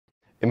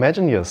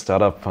Imagine you're a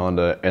startup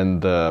founder in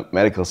the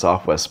medical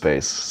software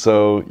space.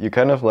 So you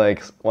kind of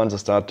like want to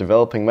start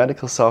developing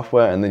medical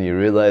software, and then you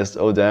realized,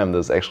 oh damn,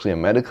 there's actually a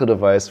medical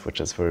device which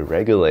is very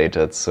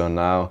regulated. So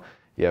now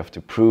you have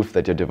to prove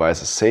that your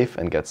device is safe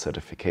and get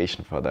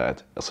certification for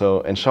that.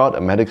 So in short,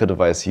 a medical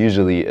device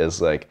usually is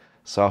like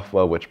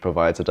software which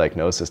provides a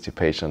diagnosis to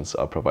patients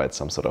or provides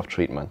some sort of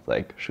treatment,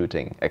 like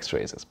shooting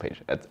x-rays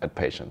at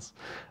patients.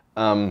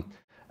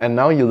 And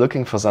now you're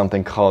looking for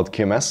something called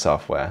QMS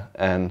software.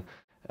 And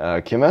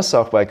QMS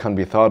software can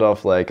be thought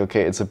of like,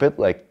 okay, it's a bit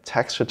like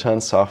tax return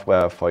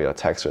software for your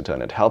tax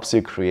return. It helps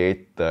you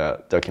create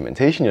the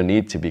documentation you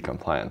need to be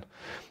compliant.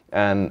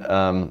 And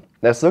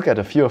let's look at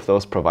a few of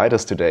those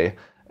providers today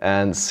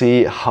and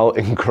see how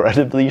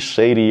incredibly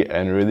shady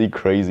and really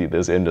crazy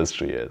this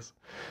industry is.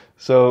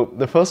 So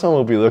the first one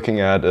we'll be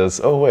looking at is,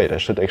 oh wait, I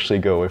should actually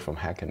go away from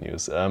Hacker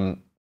News. The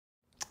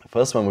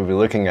first one we'll be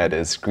looking at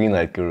is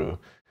Greenlight Guru,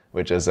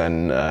 which is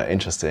an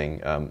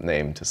interesting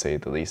name to say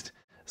the least.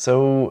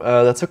 So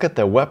let's look at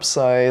their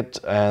website,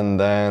 and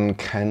then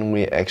can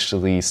we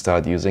actually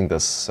start using the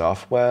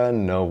software?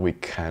 No, we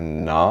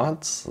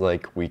cannot.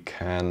 Like, we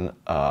can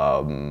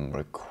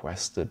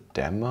request a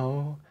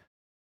demo.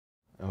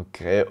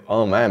 Okay,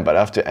 oh man, but I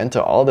have to enter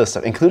all this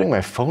stuff, including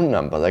my phone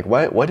number. Like,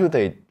 why do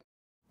they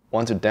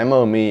want to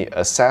demo me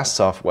a SaaS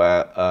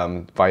software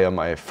via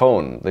my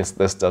phone? This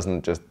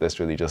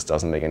really just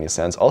doesn't make any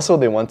sense. Also,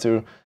 they want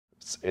to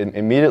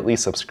immediately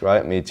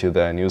subscribe me to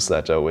their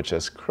newsletter, which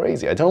is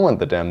crazy. I don't want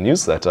the damn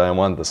newsletter, I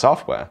want the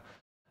software.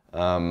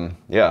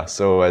 Yeah,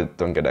 so I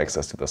don't get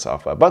access to the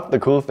software. But the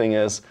cool thing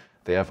is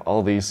they have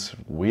all these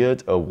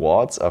weird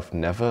awards I've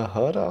never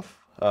heard of.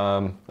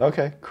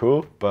 Okay,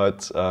 cool,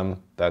 but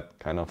that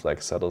kind of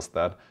like settles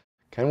that.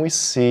 Can we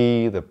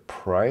see the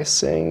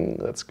pricing?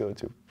 Let's go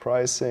to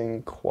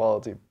pricing,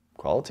 quality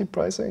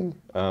pricing.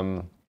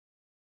 And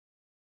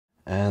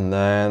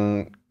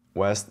then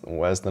where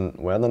are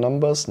the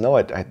numbers? No,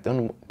 I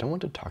don't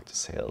want to talk to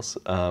sales.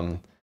 Where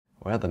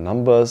are the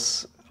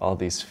numbers? All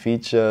these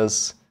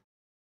features?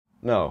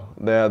 No,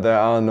 there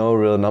are no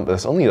real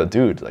numbers. There's only a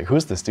dude. Like,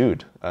 who's this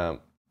dude?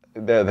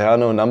 There are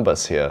no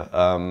numbers here.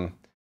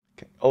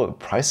 Oh,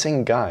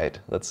 pricing guide.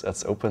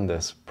 Let's open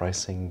this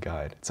pricing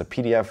guide. It's a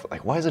PDF.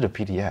 Like, why is it a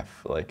PDF?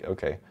 Like,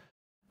 okay,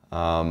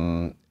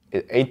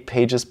 8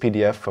 pages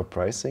PDF for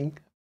pricing.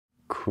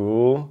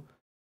 Cool.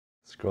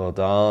 Scroll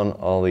down,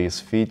 all these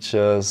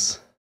features,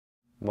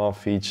 more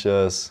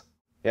features.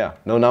 Yeah,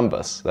 no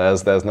numbers.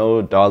 There's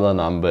no dollar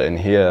number in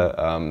here.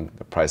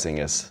 The pricing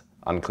is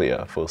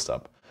unclear, full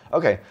stop.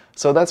 Okay,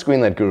 so that's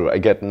Greenlight Guru. I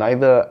get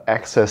neither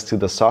access to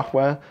the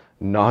software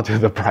nor to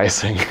the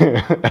pricing.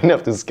 I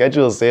have to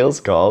schedule a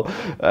sales call,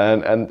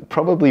 and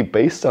probably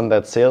based on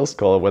that sales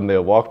call, when they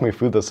walk me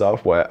through the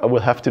software, I will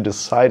have to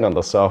decide on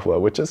the software,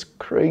 which is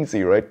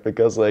crazy, right?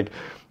 Because like,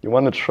 you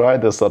want to try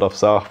this sort of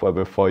software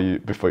before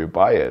you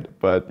buy it,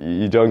 but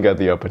you don't get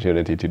the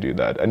opportunity to do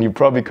that. And you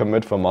probably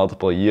commit for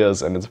multiple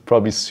years, and it's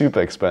probably super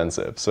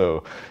expensive.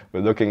 So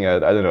we're looking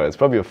at, I don't know, it's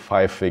probably a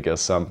 5-figure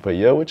sum per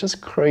year, which is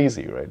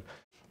crazy, right?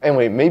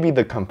 Anyway, maybe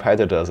the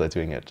competitors are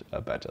doing it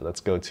better.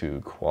 Let's go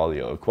to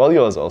Qualio.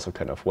 Qualio is also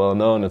kind of well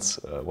known. It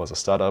was a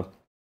startup.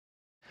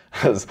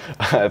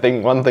 I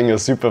think one thing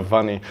is super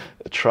funny.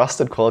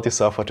 Trusted quality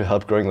software to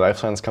help growing life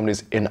science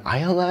companies in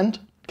Ireland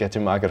get to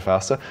market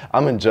faster.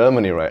 I'm in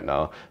Germany right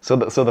now. So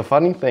the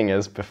funny thing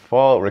is,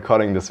 before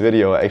recording this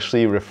video, I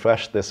actually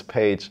refreshed this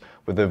page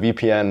with a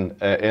VPN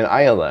in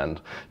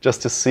Ireland,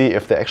 just to see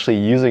if they're actually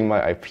using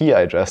my IP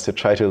address to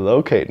try to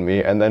locate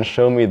me and then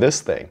show me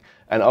this thing.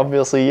 And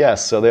obviously,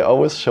 yes. So they're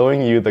always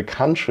showing you the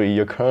country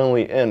you're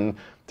currently in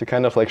to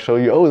kind of like show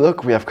you, oh,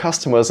 look, we have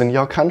customers in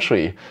your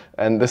country.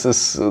 And this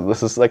is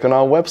like on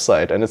our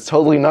website, and it's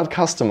totally not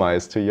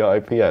customized to your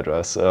IP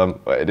address.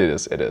 It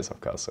is, of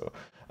course.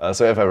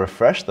 So if I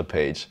refresh the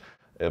page,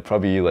 it'll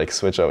probably like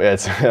switch over. Yeah,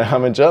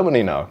 I'm in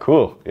Germany now.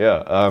 Cool.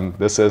 Yeah.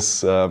 This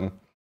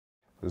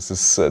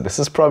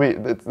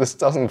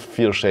doesn't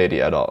feel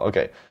shady at all.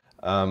 Okay.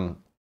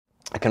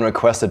 I can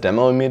request a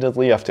demo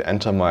immediately. I have to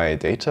enter my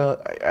data.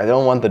 I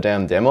don't want the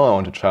damn demo. I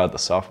want to try out the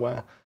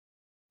software.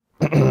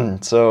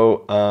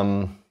 So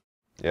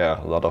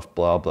yeah, a lot of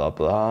blah blah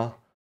blah,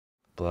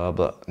 blah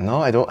blah.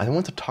 No, I don't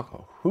want to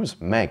talk. Who's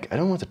Meg? I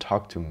don't want to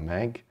talk to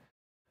Meg.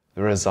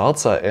 The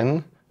results are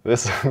in.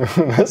 This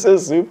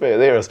is super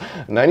hilarious.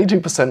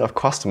 92% of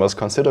customers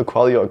consider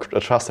Qualio a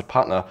trusted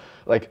partner.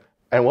 Like,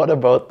 and what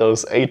about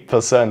those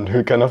 8%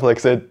 who kind of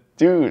like said,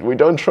 dude, we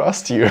don't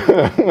trust you.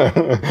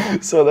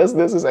 So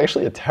this is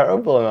actually a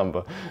terrible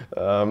number,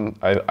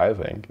 I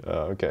think.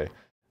 Okay.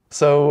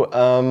 So,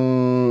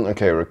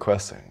 okay,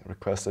 request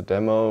a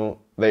demo.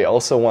 They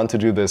also want to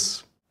do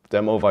this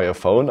demo via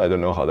phone. I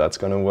don't know how that's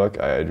going to work.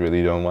 I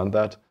really don't want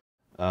that.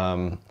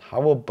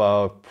 How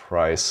about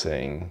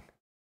pricing?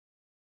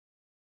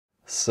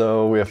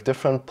 So we have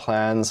different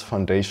plans,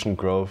 foundation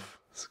growth,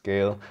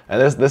 scale.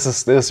 And this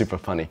is super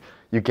funny.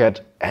 You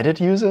get edit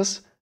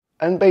users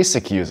and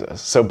basic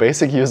users. So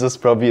basic users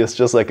probably is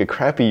just like a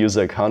crappy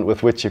user account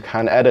with which you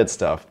can't edit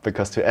stuff,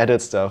 because to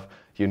edit stuff,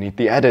 you need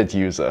the edit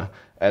user.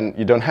 And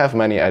you don't have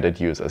many added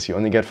users. You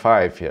only get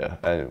 5 here,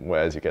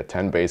 whereas you get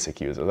 10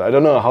 basic users. I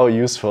don't know how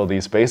useful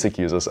these basic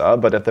users are,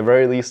 but at the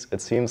very least,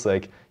 it seems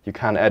like you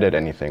can't edit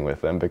anything with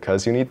them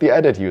because you need the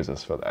added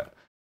users for that.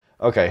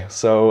 Okay,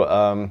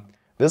 so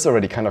this is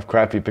already kind of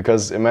crappy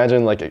because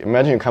imagine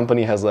your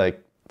company has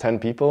like 10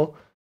 people,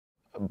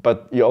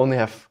 but you only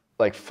have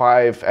like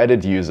 5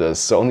 added users,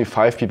 so only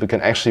 5 people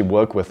can actually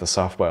work with the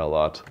software a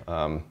lot.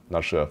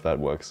 Not sure if that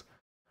works.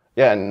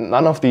 Yeah, and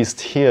none of these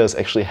tiers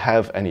actually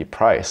have any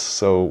price,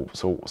 so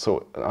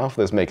none of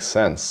this makes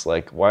sense.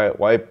 Like,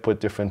 why put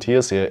different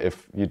tiers here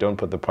if you don't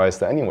put the price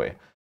there anyway?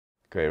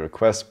 Okay,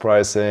 request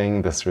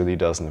pricing, this really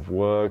doesn't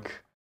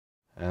work.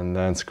 And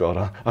then scroll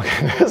down.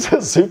 Okay, this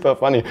is super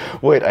funny.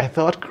 Wait, I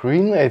thought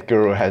Greenlight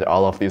Guru had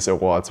all of these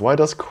awards. Why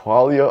does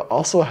Qualio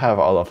also have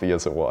all of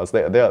these awards?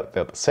 They're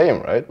the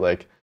same, right?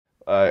 Like,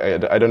 I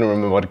don't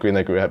remember what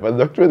Greenlight Guru had, but it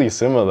looked really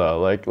similar.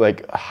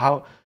 Like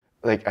how?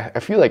 Like, I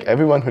feel like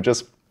everyone who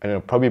just, I don't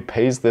know, probably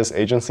pays this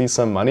agency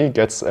some money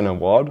gets an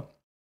award.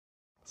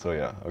 So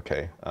yeah,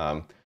 okay.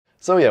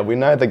 So yeah, we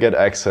neither get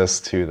access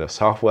to the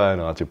software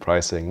nor to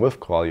pricing with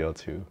Qualio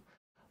too.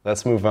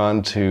 Let's move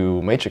on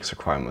to matrix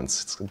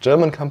requirements. It's a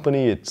German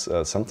company. It's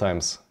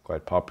sometimes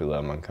quite popular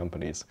among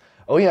companies.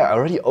 Oh yeah, I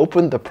already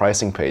opened the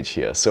pricing page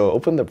here. So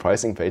open the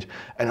pricing page,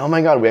 and oh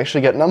my god, we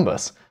actually get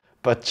numbers.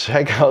 But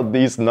check out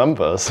these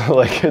numbers.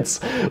 Like,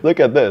 look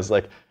at this.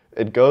 Like,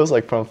 it goes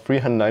like from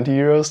 390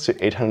 euros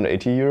to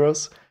 880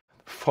 euros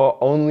for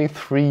only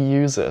 3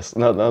 users.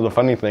 Now the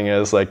funny thing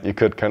is, like, you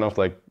could kind of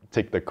like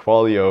take the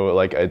Qualio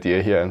like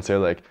idea here and say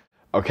like,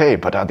 okay,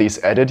 but are these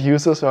added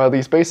users or are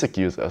these basic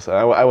users?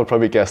 I would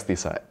probably guess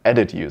these are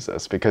added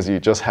users because you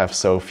just have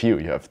so few.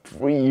 You have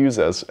 3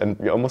 users and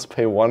you almost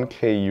pay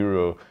 1k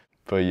euro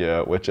per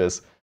year, which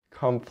is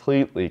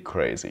completely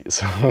crazy.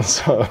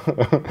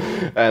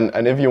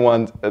 And if you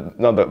want,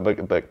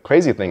 the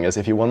crazy thing is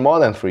if you want more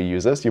than 3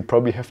 users, you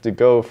probably have to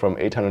go from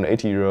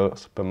 880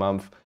 euros per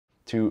month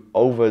to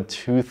over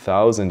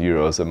 2,000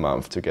 euros a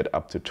month to get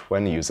up to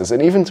 20 users.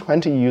 And even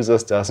 20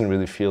 users doesn't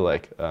really feel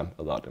like a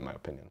lot in my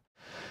opinion.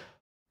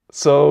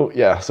 So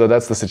yeah, so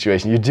that's the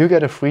situation. You do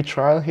get a free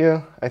trial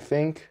here, I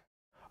think.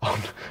 Oh,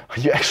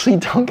 you actually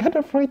don't get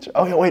a free trial.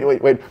 Oh yeah,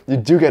 wait. You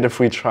do get a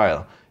free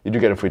trial. You do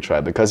get a free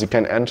trial because you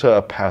can enter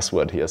a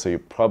password here. So you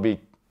probably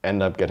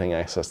end up getting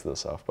access to the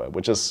software,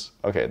 which is,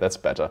 okay, that's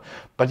better.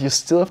 But you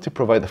still have to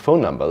provide the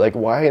phone number. Like,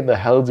 why the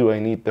hell do I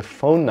need the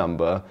phone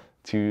number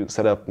to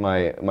set up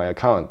my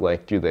account?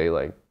 Like, do they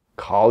like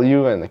call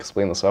you and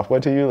explain the software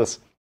to you? That's,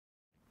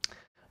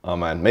 oh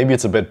man, maybe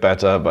it's a bit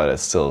better, but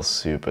it's still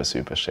super,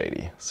 super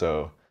shady.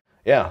 So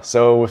yeah,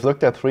 so we've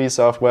looked at 3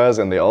 softwares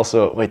and they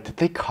also, wait, did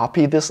they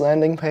copy this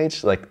landing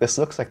page? Like, this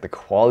looks like the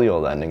Qualio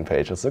landing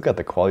page. Let's look at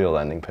the Qualio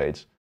landing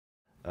page.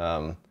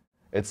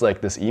 It's like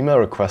this email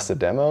request a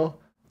demo,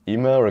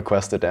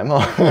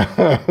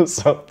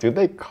 So do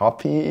they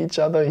copy each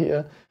other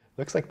here?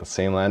 Looks like the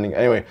same landing.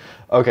 Anyway,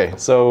 okay,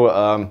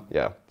 so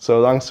yeah. So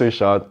long story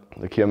short,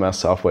 the QMS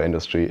software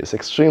industry is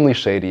extremely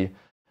shady.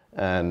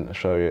 And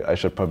I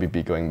should probably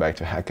be going back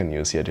to Hacker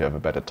News here to have a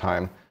better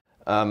time.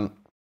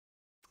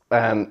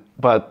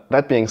 But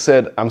that being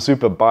said, I'm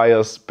super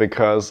biased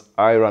because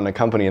I run a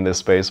company in this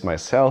space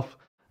myself.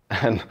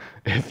 And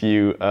if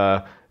you're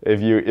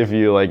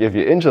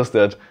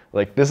interested,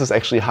 like, this is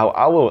actually how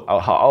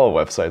our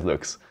website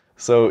looks.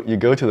 So you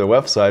go to the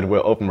website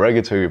where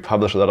OpenRegulatory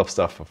publish a lot of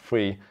stuff for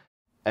free,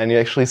 and you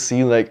actually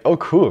see like, oh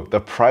cool, the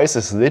price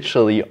is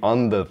literally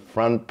on the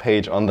front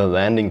page, on the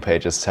landing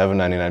page is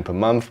 $7.99 per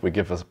month. We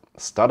give a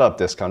startup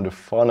discount to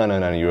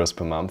 4.99 euros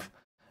per month.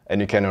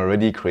 And you can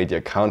already create your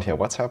account here.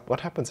 What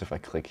happens if I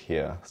click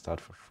here, start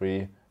for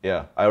free?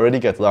 Yeah, I already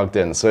get logged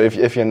in. So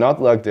if you're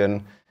not logged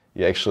in,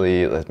 you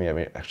actually, let me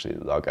actually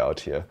log out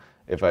here.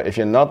 If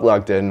you're not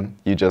logged in,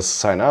 you just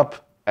sign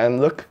up and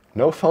look,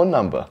 no phone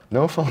number,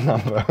 no phone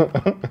number.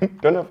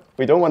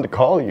 We don't want to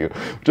call you,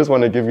 we just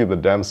want to give you the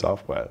damn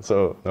software.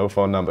 So no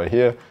phone number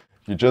here.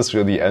 You just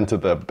really enter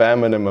the bare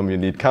minimum. You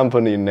need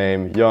company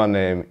name, your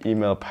name,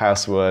 email,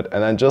 password,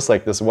 and then just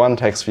like this one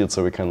text field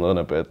so we can learn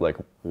a bit like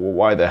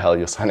why the hell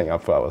you're signing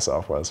up for our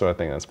software. So I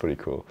think that's pretty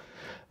cool.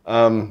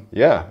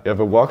 Yeah, you have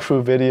a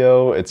walkthrough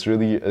video. It's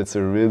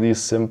a really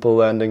simple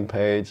landing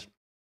page.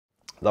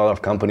 A lot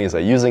of companies are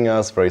using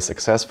us very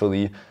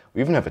successfully.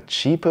 We even have a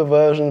cheaper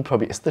version.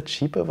 Probably, is the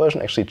cheaper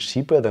version actually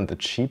cheaper than the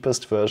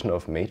cheapest version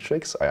of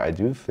Matrix? I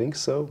do think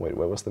so. Wait,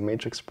 where was the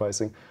Matrix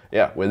pricing?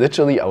 Yeah,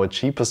 our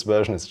cheapest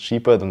version is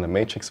cheaper than the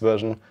Matrix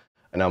version.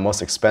 And our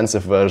most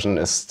expensive version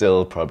is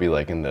still probably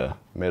like in the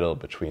middle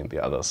between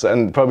the others.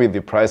 And probably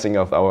the pricing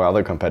of our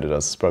other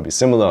competitors is probably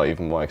similar or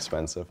even more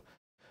expensive.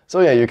 So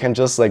yeah, you can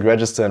just like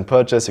register and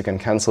purchase. You can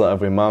cancel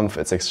every month.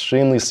 It's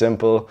extremely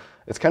simple.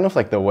 It's kind of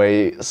like the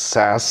way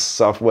SaaS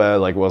software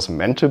like was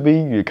meant to be.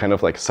 You kind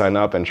of like sign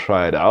up and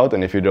try it out,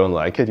 and if you don't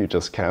like it, you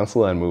just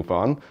cancel and move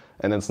on.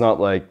 And it's not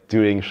like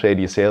doing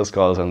shady sales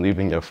calls and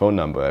leaving your phone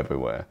number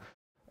everywhere.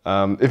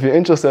 If you're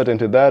interested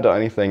into that or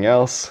anything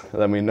else,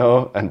 let me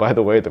know. And by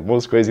the way, the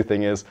most crazy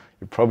thing is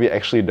you probably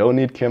actually don't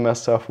need QMS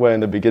software in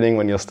the beginning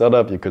when you're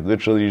startup. You could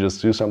literally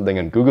just do something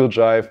in Google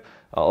Drive.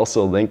 I'll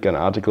also link an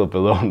article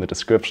below in the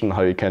description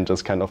how you can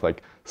just kind of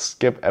like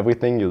skip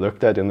everything you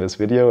looked at in this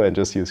video and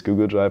just use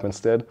Google Drive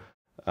instead.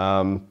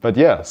 But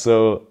yeah,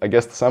 so I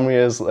guess the summary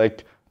is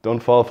like, don't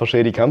fall for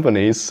shady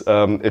companies.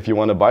 If you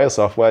want to buy a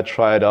software,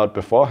 try it out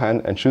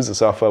beforehand and choose a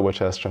software which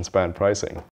has transparent pricing.